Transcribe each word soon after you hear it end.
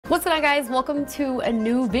What's going on, guys? Welcome to a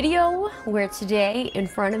new video where today in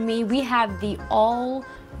front of me we have the all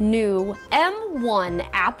new M1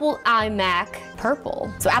 Apple iMac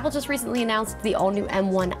purple. So Apple just recently announced the all new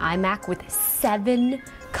M1 iMac with 7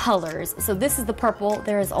 colors. So this is the purple.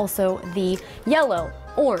 There is also the yellow,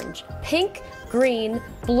 orange, pink, green,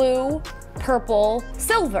 blue, purple,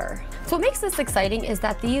 silver. So what makes this exciting is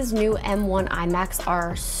that these new M1 iMacs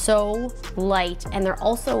are so light and they're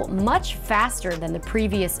also much faster than the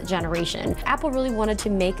previous generation. Apple really wanted to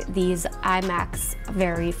make these iMacs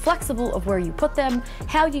very flexible of where you put them,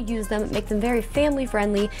 how you use them, make them very family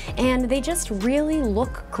friendly, and they just really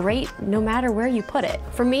look great no matter where you put it.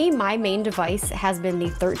 For me, my main device has been the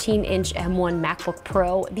 13-inch M1 MacBook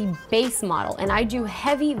Pro, the base model, and I do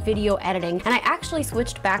heavy video editing, and I actually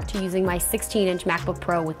switched back to using my 16-inch MacBook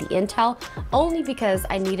Pro with the Intel only because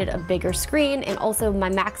I needed a bigger screen, and also my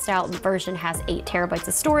maxed out version has 8 terabytes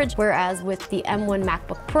of storage, whereas with the M1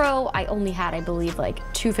 MacBook Pro I only had, I believe, like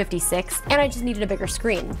 256, and I just needed a bigger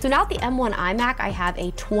screen. So now at the M1 iMac I have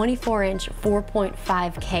a 24-inch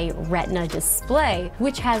 4.5K Retina display,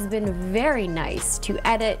 which has been very nice to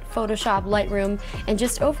edit, Photoshop, Lightroom, and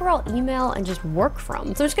just overall email and just work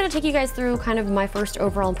from. So I'm just going to take you guys through kind of my first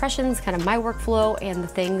overall impressions, kind of my workflow, and the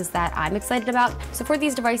things that I'm excited about. So for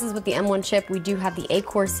these devices with the M1 chip, we do have the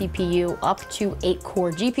 8-core CPU up to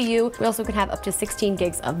 8-core GPU. We also can have up to 16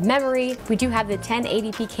 gigs of memory. We do have the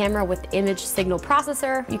 1080p camera with image signal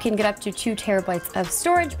processor. You can get up to 2 terabytes of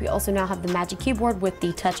storage. We also now have the Magic Keyboard with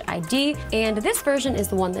the Touch ID, and this version is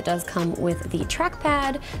the one that does come with the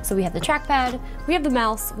trackpad. So we have the trackpad, we have the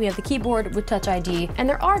mouse, we have the keyboard with Touch ID, and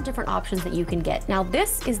there are different options that you can get. Now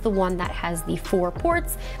this is the one that has the 4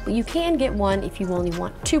 ports, but you can get one if you only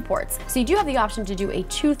want 2 ports. So you do have the option to do a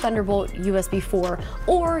 2 Thunderbolt USB 4,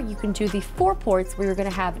 or you can do the 4 ports where you're going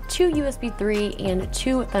to have 2 USB 3 and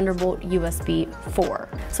 2 Thunderbolt USB 4.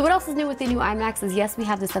 So what else is new with the new iMacs is, yes, we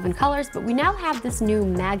have the 7 colors, but we now have this new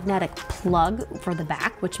magnetic plug for the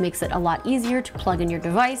back, which makes it a lot easier to plug in your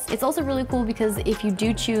device. It's also really cool because if you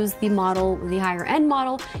do choose the model, the higher end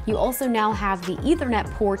model, you also now have the Ethernet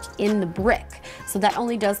port in the brick. So that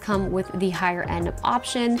only does come with the higher end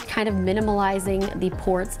option, kind of minimalizing the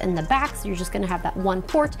ports in the back. So you're just going to have that one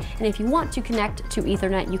port, and if you want to connect to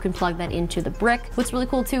Ethernet, you can plug that into the brick. What's really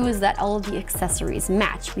cool too is that all of the accessories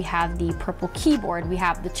match. We have the purple keyboard, we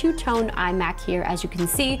have the 2-tone iMac here, as you can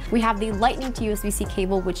see. We have the Lightning to USB-C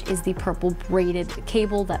cable, which is the purple braided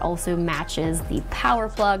cable that also matches the power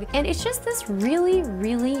plug, and it's just this really,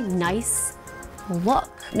 really nice look.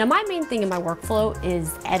 Now my main thing in my workflow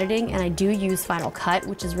is editing, and I do use Final Cut,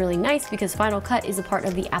 which is really nice because Final Cut is a part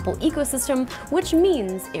of the Apple ecosystem, which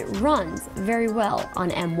means it runs very well on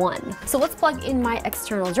M1. So let's plug in my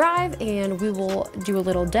external drive and we will do a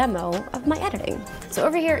little demo of my editing. So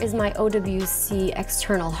over here is my OWC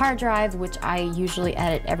external hard drive, which I usually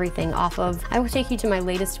edit everything off of. I will take you to my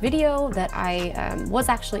latest video that I was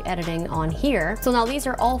actually editing on here. So now these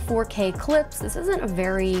are all 4K clips. This isn't a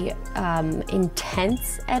very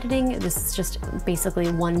intense editing. This is just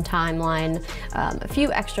basically one timeline, a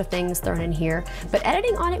few extra things thrown in here, but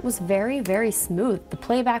editing on it was very, very smooth. The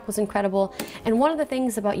playback was incredible, and one of the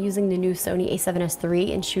things about using the new Sony a7S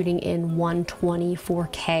III and shooting in 120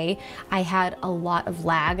 4K, I had a lot of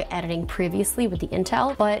lag editing previously with the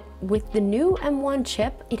Intel, but with the new M1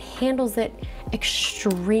 chip, it handles it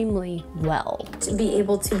extremely well. To be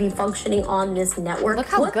able to be functioning on this network, look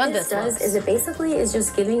how good this does is it basically is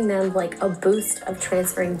just giving them like a boost of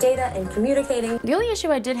transferring data and communicating. The only issue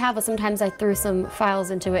I did have was sometimes I threw some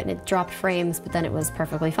files into it and it dropped frames, but then it was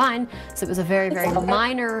perfectly fine. So it was a very, very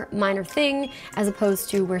minor thing, as opposed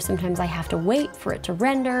to where sometimes I have to wait for it to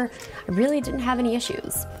render. I really didn't have any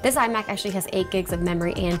issues. This iMac actually has 8 gigs of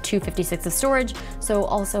memory and 256 of storage, so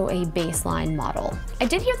also a baseline model. I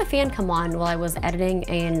did hear the fan come on while I was editing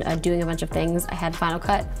and doing a bunch of things. I had Final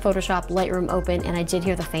Cut, Photoshop, Lightroom open, and I did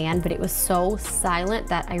hear the fan, but it was so silent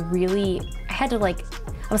that I had to I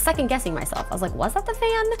was second guessing myself. I was like, was that the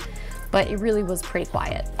fan? But it really was pretty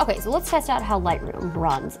quiet. Okay, so let's test out how Lightroom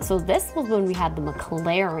runs. So this was when we had the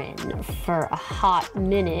McLaren for a hot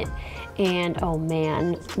minute, and oh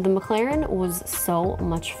man, the McLaren was so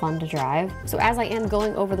much fun to drive. So as I am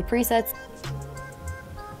going over the presets,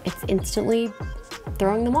 it's instantly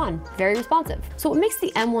throwing them on. Very responsive. So what makes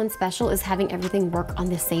the M1 special is having everything work on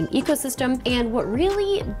the same ecosystem, and what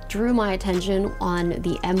really drew my attention on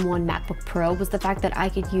the M1 MacBook Pro was the fact that I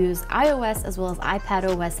could use iOS as well as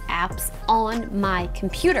iPadOS apps on my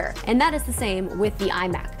computer, and that is the same with the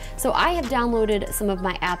iMac. So I have downloaded some of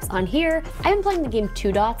my apps on here. I've been playing the game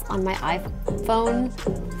Two Dots on my iPhone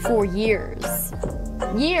for years.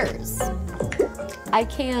 I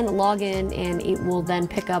can log in and it will then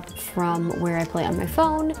pick up from where I play on my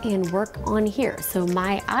phone and work on here. So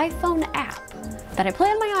my iPhone app that I play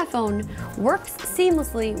on my iPhone works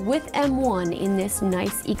seamlessly with M1 in this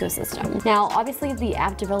nice ecosystem. Now, obviously the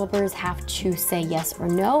app developers have to say yes or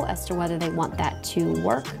no as to whether they want that to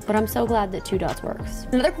work, but I'm so glad that 2 dots works.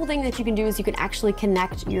 Another cool thing that you can do is you can actually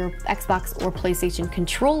connect your Xbox or PlayStation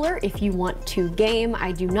controller if you want to game.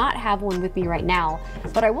 I do not have one with me right now,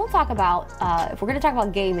 but I will talk about, if we're gonna talk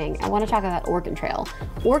about gaming, I wanna talk about Oregon Trail.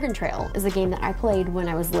 Oregon Trail is a game that I played when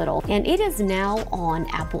I was little, and it is now on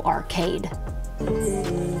Apple Arcade.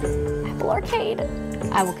 Apple Arcade.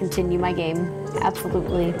 I will continue my game,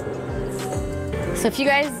 absolutely. So if you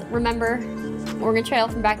guys remember Oregon Trail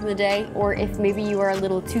from back in the day, or if maybe you are a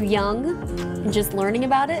little too young and just learning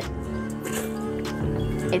about it,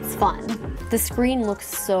 it's fun. The screen looks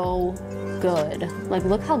so good. Like,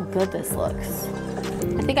 look how good this looks.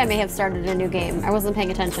 I think I may have started a new game. I wasn't paying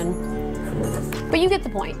attention. But you get the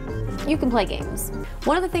point. You can play games.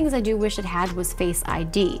 One of the things I do wish it had was Face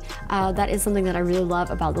ID. That is something that I really love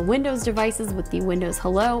about the Windows devices with the Windows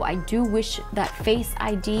Hello. I do wish that Face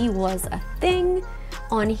ID was a thing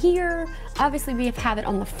on here. Obviously we have it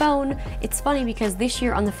on the phone. It's funny because this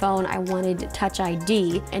year on the phone I wanted Touch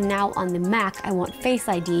ID, and now on the Mac I want Face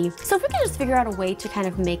ID. So if we could just figure out a way to kind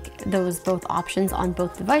of make those both options on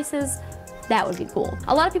both devices, that would be cool.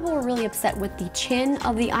 A lot of people were really upset with the chin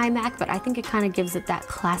of the iMac, but I think it kind of gives it that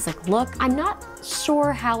classic look. I'm not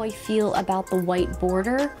sure how I feel about the white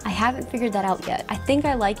border. I haven't figured that out yet. I think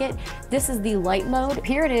I like it. This is the light mode.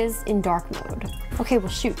 Here it is in dark mode. Okay, well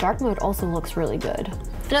shoot, dark mode also looks really good.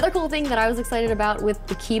 Another cool thing that I was excited about with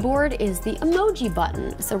the keyboard is the emoji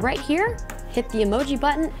button. So right here, hit the emoji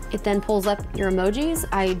button, it then pulls up your emojis.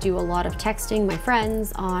 I do a lot of texting my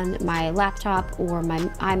friends on my laptop or my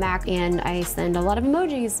iMac, and I send a lot of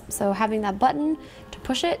emojis. So having that button to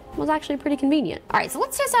push it was actually pretty convenient. All right, so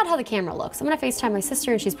let's test out how the camera looks. I'm gonna FaceTime my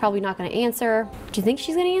sister and she's probably not gonna answer. Do you think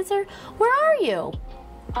she's gonna answer? Where are you?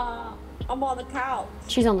 I'm on the couch.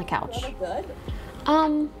 She's on the couch. Is that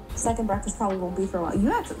good? Second breakfast probably won't be for a while.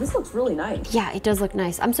 You actually, this looks really nice. Yeah, it does look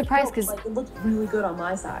nice. I'm surprised because like, it looks really good on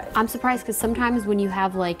my side. I'm surprised because sometimes when you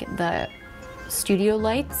have like the studio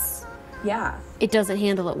lights, yeah, it doesn't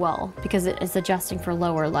handle it well because it is adjusting for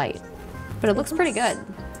lower light. But it looks pretty good.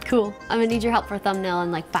 Cool. I'm gonna need your help for a thumbnail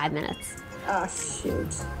in like 5 minutes. Oh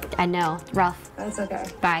shoot. I know, rough. That's okay.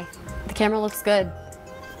 Bye. The camera looks good.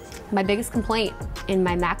 My biggest complaint in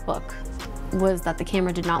my MacBook was that the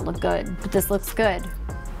camera did not look good, but this looks good.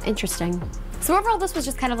 Interesting. So overall, this was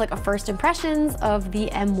just kind of like a first impressions of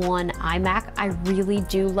the M1 iMac. I really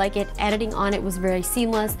do like it. Editing on it was very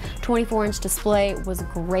seamless. 24-inch display was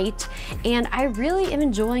great. And I really am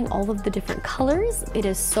enjoying all of the different colors. It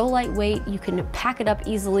is so lightweight. You can pack it up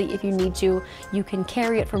easily if you need to. You can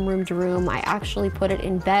carry it from room to room. I actually put it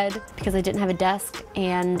in bed because I didn't have a desk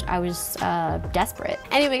and I was desperate.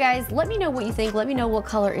 Anyway, guys, let me know what you think. Let me know what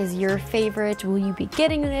color is your favorite. Will you be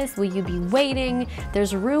getting this? Will you be waiting?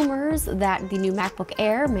 There's rumors that the new MacBook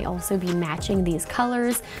Air may also be matching these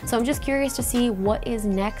colors. So I'm just curious to see what is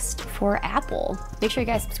next for Apple. Make sure you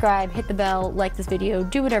guys subscribe, hit the bell, like this video,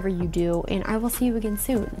 do whatever you do, and I will see you again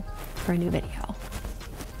soon for a new video.